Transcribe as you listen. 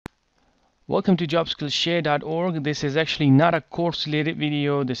Welcome to jobskillshare.org. This is actually not a course related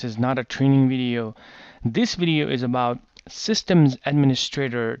video. This is not a training video. This video is about systems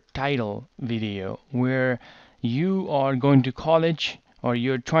administrator title video, where you are going to college or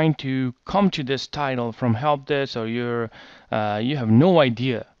you're trying to come to this title from help desk, or you have no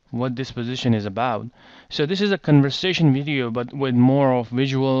idea what this position is about. So this is a conversation video, but with more of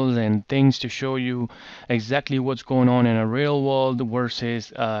visuals and things to show you exactly what's going on in a real world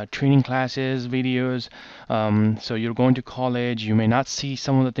versus training classes videos. So you're going to college, you may not see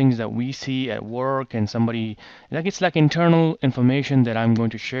some of the things that we see at work, and somebody like it's like internal information that I'm going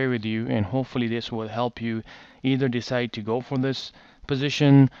to share with you, and hopefully this will help you either decide to go for this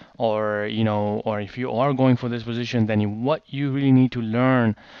position, or or if you are going for this position, then what you really need to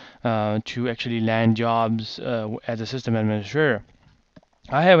learn to actually land jobs as a system administrator.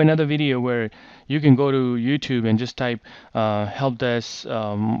 I have another video where you can go to YouTube and just type help desk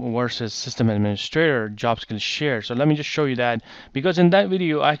versus system administrator job skills share. So let me just show you that, because in that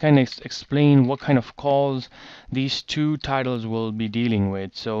video I kind of explain what kind of calls these two titles will be dealing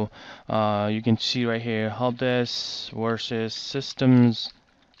with. So you can see right here, help desk versus systems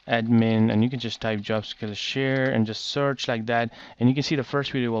admin, and you can just type job skills share and just search like that, and you can see the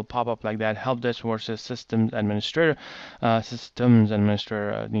first video will pop up like that, help desk versus systems administrator. I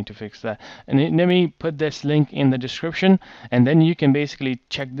need to fix that, and let me put this link in the description, and then you can basically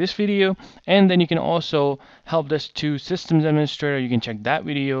check this video, and then you can also help desk to systems administrator, you can check that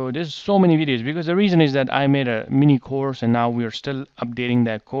video. There's so many videos, because the reason is that I made a mini course and now we are still updating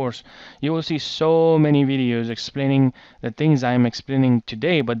that course. You will see so many videos explaining the things I'm explaining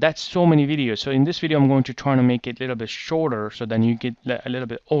today, but that's so many videos. So in this video I'm going to try to make it a little bit shorter, so then you get a little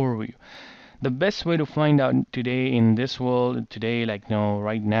bit overview. The best way to find out today in this world, today, like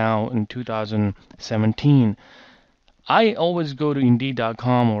right now in 2017, I always go to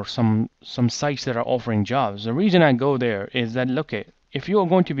Indeed.com or some sites that are offering jobs. The reason I go there is that, look, if you are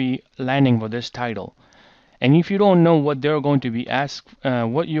going to be landing for this title, and if you don't know what they're going to be asked,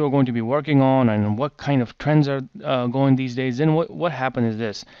 what you're going to be working on, and what kind of trends are going these days, then what happens is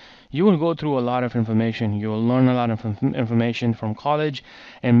this: you will go through a lot of information. You will learn a lot of information from college,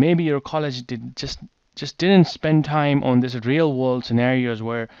 and maybe your college just didn't spend time on this real world scenarios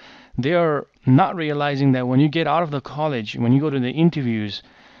where they are not realizing that when you get out of the college, when you go to the interviews,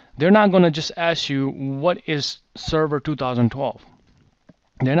 they're not going to just ask you what is Server 2012.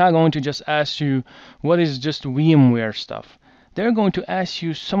 They're not going to just ask you what is just VMware stuff. They're going to ask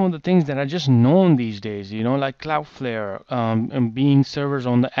you some of the things that are just known these days, like Cloudflare, and being servers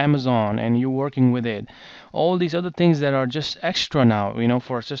on the Amazon and you working with it. All these other things that are just extra now,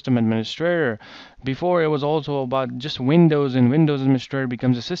 for a system administrator. Before it was also about just Windows, and Windows administrator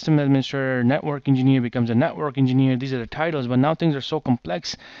becomes a system administrator, network engineer becomes a network engineer. These are the titles, but now things are so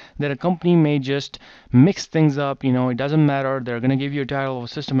complex that a company may just mix things up. It doesn't matter. They're going to give you a title of a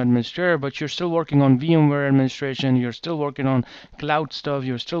system administrator, but you're still working on VMware administration, you're still working on cloud stuff,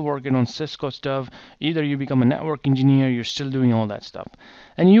 you're still working on Cisco stuff. Either you become a network engineer, you're still doing all that stuff.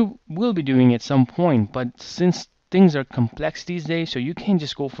 And you will be doing it at some point, but since things are complex these days, so you can't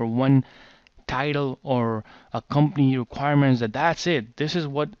just go for one title or a company requirements that's it. This is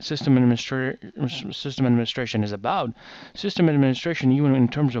what system administration is about. System administration, even in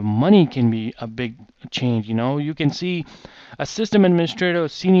terms of money, can be a big change. You can see a system administrator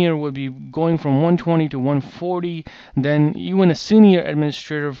senior will be going from 120 to 140. Then even a senior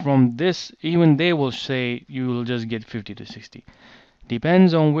administrator from this, even they will say you will just get 50 to 60.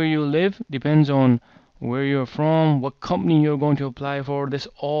 Depends on where you live, depends on where you're from, what company you're going to apply for. This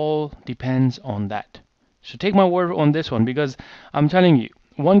all depends on that. So take my word on this one, because I'm telling you,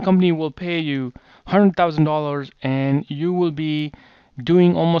 one company will pay you $100,000 and you will be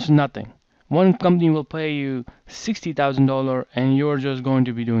doing almost nothing. One company will pay you $60,000 and you're just going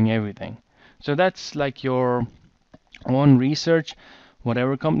to be doing everything. So that's like your own research.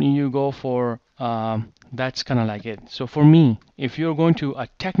 Whatever company you go for, that's kind of like it. So for me, if you're going to a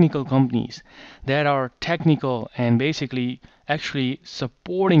technical companies that are technical and basically actually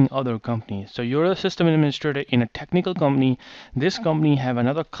supporting other companies, so you're a system administrator in a technical company, this company have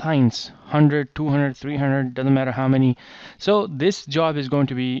another clients, 100, 200, 300, doesn't matter how many. So this job is going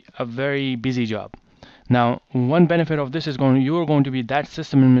to be a very busy job. Now, one benefit of this is you are going to be that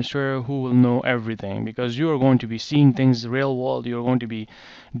system administrator who will know everything, because you are going to be seeing things real world, you're going to be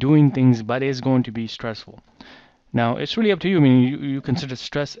doing things, but it's going to be stressful. Now, it's really up to you. I mean, you consider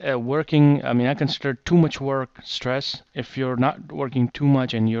stress working. I mean, I consider too much work stress. If you're not working too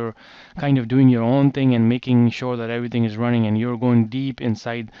much and you're kind of doing your own thing and making sure that everything is running and you're going deep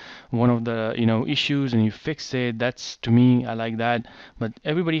inside one of the, issues and you fix it, that's to me, I like that. But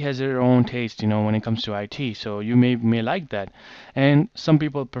everybody has their own taste, when it comes to IT. So you may like that. And some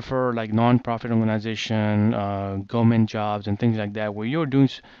people prefer like non-profit organization, government jobs and things like that, where you're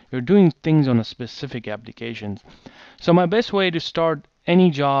doing things on a specific applications. So my best way to start any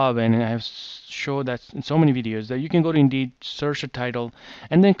job, and I have showed that in so many videos, that you can go to Indeed, search a title,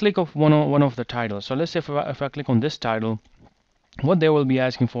 and then click off one of the titles. So let's say if I click on this title, what they will be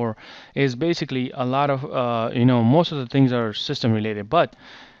asking for is basically a lot of, most of the things are system related. But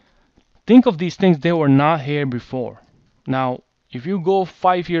think of these things, they were not here before. Now, if you go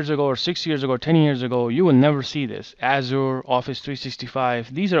 5 years ago or 6 years ago, 10 years ago, you will never see this. Azure, Office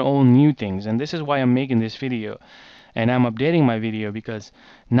 365, these are all new things. And this is why I'm making this video. And I'm updating my video because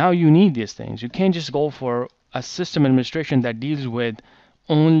now you need these things. You can't just go for a system administration that deals with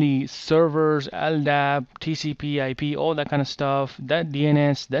only servers, LDAP, TCP, IP, all that kind of stuff. That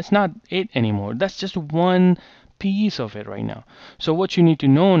DNS, that's not it anymore. That's just one piece of it right now. So what you need to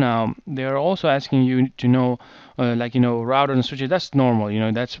know now, they're also asking you to know, router and switches. That's normal,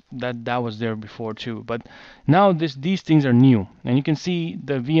 that was there before too. But now these things are new, and you can see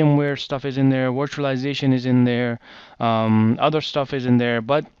the VMware stuff is in there, virtualization is in there, other stuff is in there.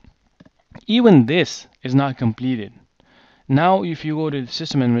 But even this is not completed. Now, if you go to the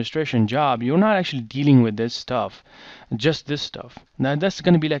system administration job, you're not actually dealing with this stuff, just this stuff. Now, that's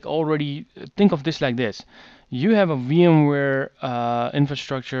going to be like already, think of this like this. You have a VMware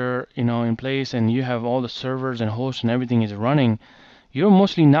infrastructure, in place, and you have all the servers and hosts and everything is running. You're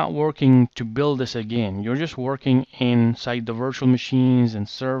mostly not working to build this again. You're just working inside the virtual machines and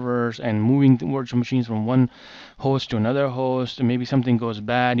servers and moving the virtual machines from one host to another host. And maybe something goes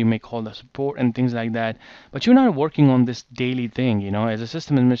bad, you may call the support and things like that. But you're not working on this daily thing, As a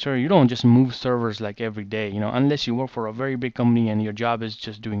system administrator, you don't just move servers like every day, unless you work for a very big company and your job is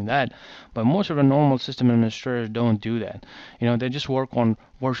just doing that. But most of the normal system administrators don't do that. They just work on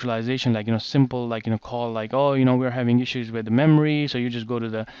virtualization, like simple, like call, like, oh, we're having issues with the memory, so you just go to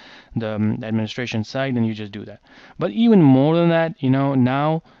the administration side and you just do that. But even more than that,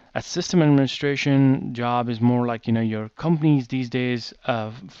 now a system administration job is more like, your companies these days,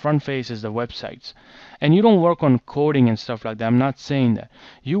 front face is the websites. And you don't work on coding and stuff like that. I'm not saying that.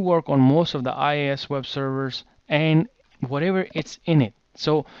 You work on most of the IaaS web servers and whatever it's in it.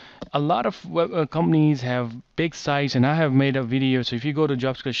 So a lot of companies have big sites, and I have made a video. So if you go to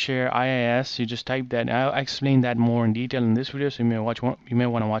JobSkills Share IaaS, you just type that. I'll explain that more in detail in this video. So you may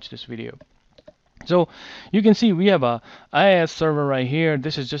want to watch this video. So you can see we have a IaaS server right here.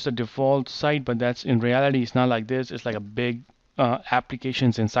 This is just a default site, but that's in reality, it's not like this. It's like a big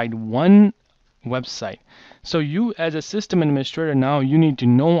applications inside one website. So you as a system administrator now, you need to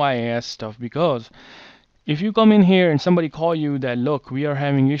know IaaS stuff, because if you come in here and somebody call you that, look, we are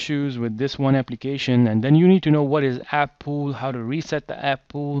having issues with this one application, and then you need to know what is app pool, how to reset the app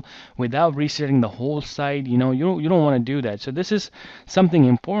pool without resetting the whole site. You don't want to do that. So this is something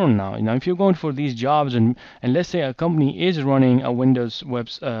important now. If you're going for these jobs, and let's say a company is running a Windows web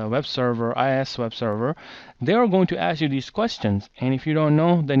server, IaaS web server, they are going to ask you these questions, and if you don't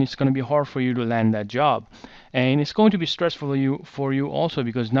know, then it's going to be hard for you to land that job. And it's going to be stressful for you also,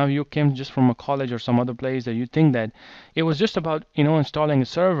 because now you came just from a college or some other place that you think that it was just about installing a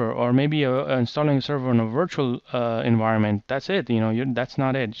server, or maybe installing a server in a virtual environment. That's it. That's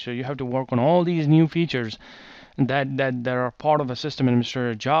not it. So you have to work on all these new features that are part of a system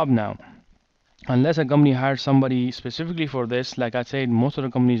administrator job now. Unless a company hires somebody specifically for this, like I said, most of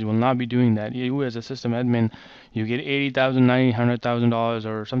the companies will not be doing that. You as a system admin, you get $80,000, $900,000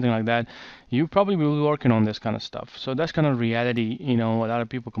 or something like that. You probably will be working on this kind of stuff. So that's kind of reality. A lot of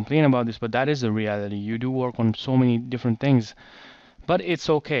people complain about this, but that is the reality. You do work on so many different things, but it's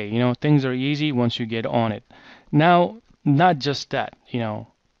okay. Things are easy once you get on it. Now, not just that.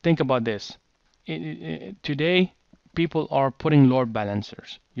 Think about this. Today, people are putting load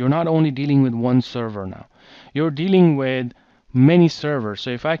balancers. You're not only dealing with one server now. You're dealing with many servers. So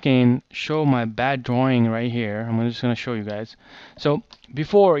if I can show my bad drawing right here, I'm just going to show you guys. So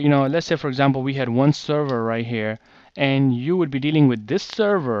before, let's say for example, we had one server right here, and you would be dealing with this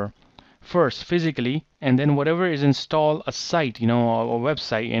server first physically, and then whatever is installed, a site, a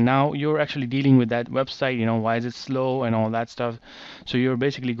website, and now you're actually dealing with that website, why is it slow and all that stuff. So you're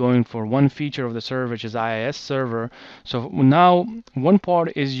basically going for one feature of the server, which is IaaS server. So now one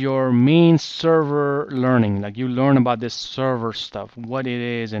part is your main server learning, like you learn about this server stuff, what it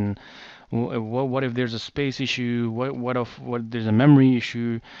is and What if there's a space issue? What there's a memory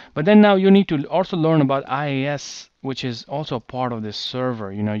issue? But then now you need to also learn about IAS, which is also a part of this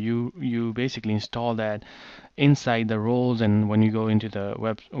server. You basically install that inside the roles, and when you go into the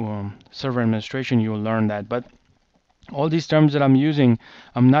web server administration, you will learn that. But all these terms that I'm using,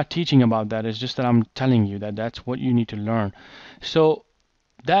 I'm not teaching about that. It's just that I'm telling you that that's what you need to learn. So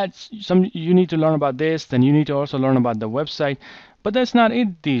that's some you need to learn about this. Then you need to also learn about the website. But that's not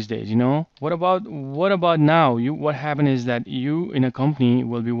it these days. What about now? What happened is that you in a company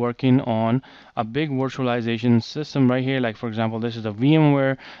will be working on a big virtualization system right here. Like for example, this is a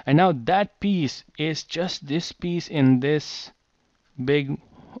VMware, and now that piece is just this piece in this big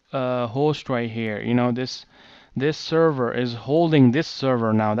host right here. This server is holding this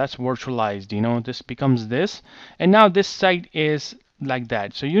server now. That's virtualized. This becomes this, and now this site is like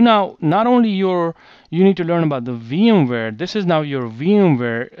that. So not only you need to learn about the VMware. This is now your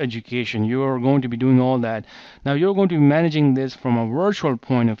VMware education. You're going to be doing all that. Now you're going to be managing this from a virtual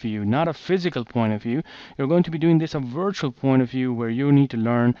point of view, not a physical point of view. You're going to be doing this a virtual point of view where you need to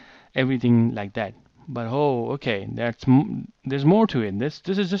learn everything like that. But okay, there's more to it. This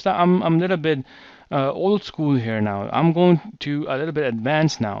is just I'm a little bit old school here now. I'm going to a little bit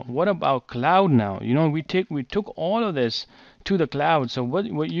advanced now. What about cloud now? We took all of this to the cloud. So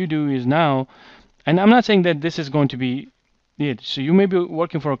what you do is now, and I'm not saying that this is going to be it. So you may be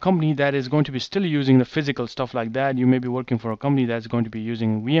working for a company that is going to be still using the physical stuff like that. You may be working for a company that's going to be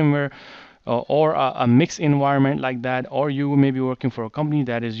using VMware or a mixed environment like that, or you may be working for a company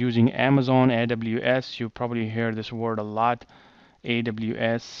that is using Amazon AWS. You probably hear this word a lot,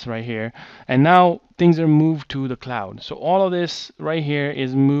 AWS right here. And now things are moved to the cloud. So all of this right here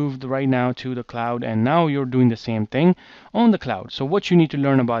is moved right now to the cloud, and now you're doing the same thing on the cloud. So what you need to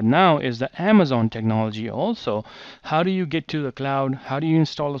learn about now is the Amazon technology also. How do you get to the cloud? How do you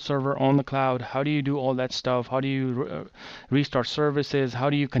install a server on the cloud? How do you do all that stuff? How do you restart services? How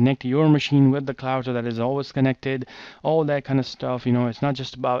do you connect your machine with the cloud so that it's always connected? All that kind of stuff. It's not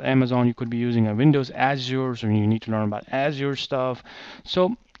just about Amazon. You could be using a Windows Azure, so you need to learn about Azure stuff.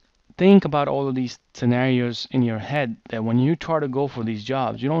 So think about all of these scenarios in your head, that when you try to go for these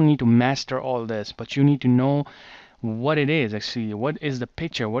jobs, you don't need to master all this, but you need to know what it is actually. What is the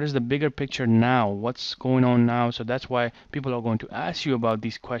picture? What is the bigger picture now? What's going on now? So that's why people are going to ask you about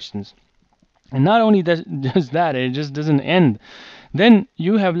these questions. And not only does that, it just doesn't end. Then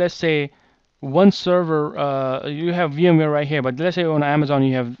you have, let's say, one server, you have VMware right here, but let's say on Amazon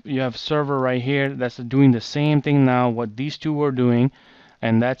you have server right here that's doing the same thing now what these two were doing,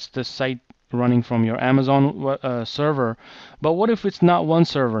 and that's the site running from your Amazon server. But what if it's not one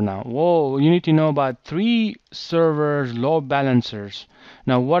server now? Whoa, you need to know about 3 servers, load balancers.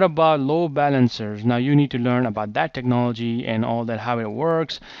 Now, what about load balancers? Now, you need to learn about that technology and all that, how it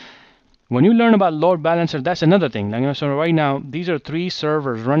works. When you learn about load balancer, that's another thing. So right now, these are 3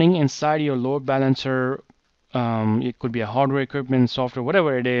 servers running inside your load balancer. It could be a hardware equipment, software,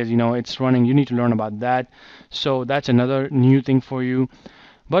 whatever it is, it's running. You need to learn about that. So that's another new thing for you.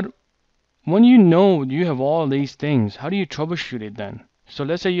 But when you have all these things, how do you troubleshoot it then? So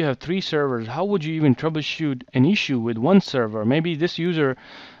let's say you have 3 servers. How would you even troubleshoot an issue with one server? Maybe this user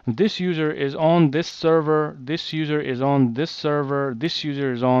is on this server, this user is on this server, this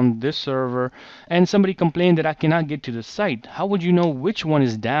user is on this server, and somebody complained that I cannot get to the site. How would you know which one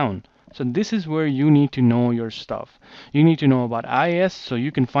is down? So this is where you need to know your stuff. You need to know about IIS so you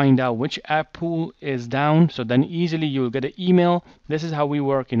can find out which app pool is down. So then easily you will get an email. This is how we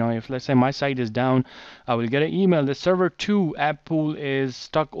work. If let's say my site is down, I will get an email. The server 2 app pool is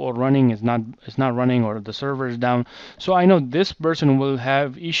stuck or running. It's not running, or the server is down. So I know this person will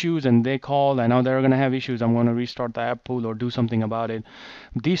have issues, and they call. I know they're going to have issues. I'm going to restart the app pool or do something about it.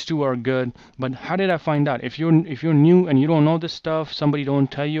 These 2 are good. But how did I find out? If you're new and you don't know this stuff, somebody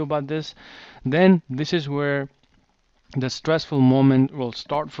don't tell you about this, then this is where the stressful moment will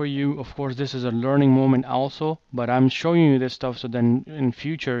start for you. Of course, this is a learning moment also, but I'm showing you this stuff so then in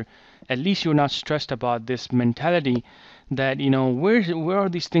future, at least you're not stressed about this mentality that, where are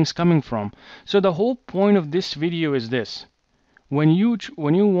these things coming from? So the whole point of this video is this. When you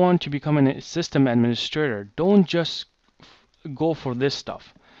want to become a system administrator, don't just go for this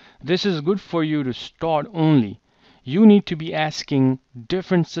stuff. This is good for you to start only. You need to be asking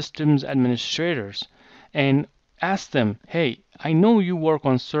different systems administrators and ask them, hey, I know you work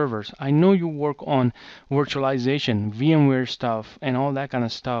on servers, I know you work on virtualization, VMware stuff, and all that kind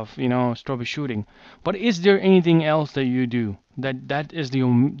of stuff, troubleshooting. But is there anything else that you do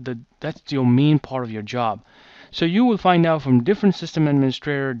that's your main part of your job? So you will find out from different system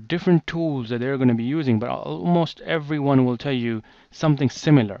administrator different tools that they're going to be using, but almost everyone will tell you something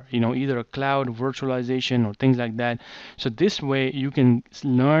similar, either a cloud virtualization or things like that. So this way you can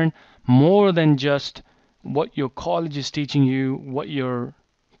learn more than just what your college is teaching you, what your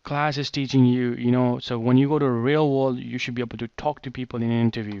class is teaching you, so when you go to the real world, you should be able to talk to people in an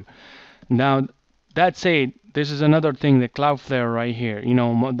interview. Now, that said, this is another thing, the Cloudflare right here.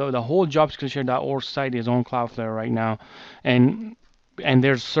 The whole jobskillshare.org site is on Cloudflare right now, and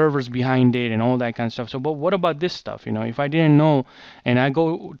there's servers behind it and all that kind of stuff. So, but what about this stuff? If I didn't know, and I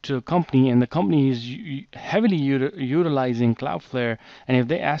go to a company and the company is heavily utilizing Cloudflare, and if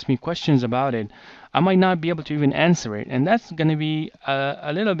they ask me questions about it, I might not be able to even answer it, and that's going to be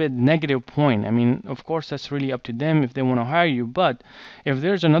a little bit negative point. I mean, of course, that's really up to them if they want to hire you, but if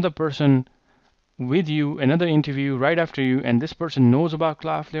there's another person with you, another interview right after you, and this person knows about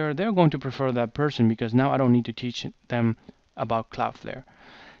Cloudflare, they're going to prefer that person because now I don't need to teach them about Cloudflare.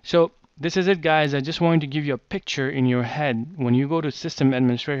 So this is it, guys. I just wanted to give you a picture in your head when you go to system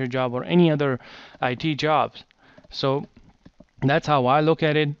administrator job or any other IT jobs. So that's how I look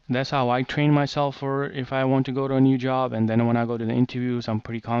at it. That's how I train myself for if I want to go to a new job. And then when I go to the interviews, I'm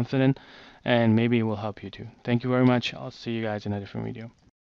pretty confident, and maybe it will help you too. Thank you very much. I'll see you guys in a different video.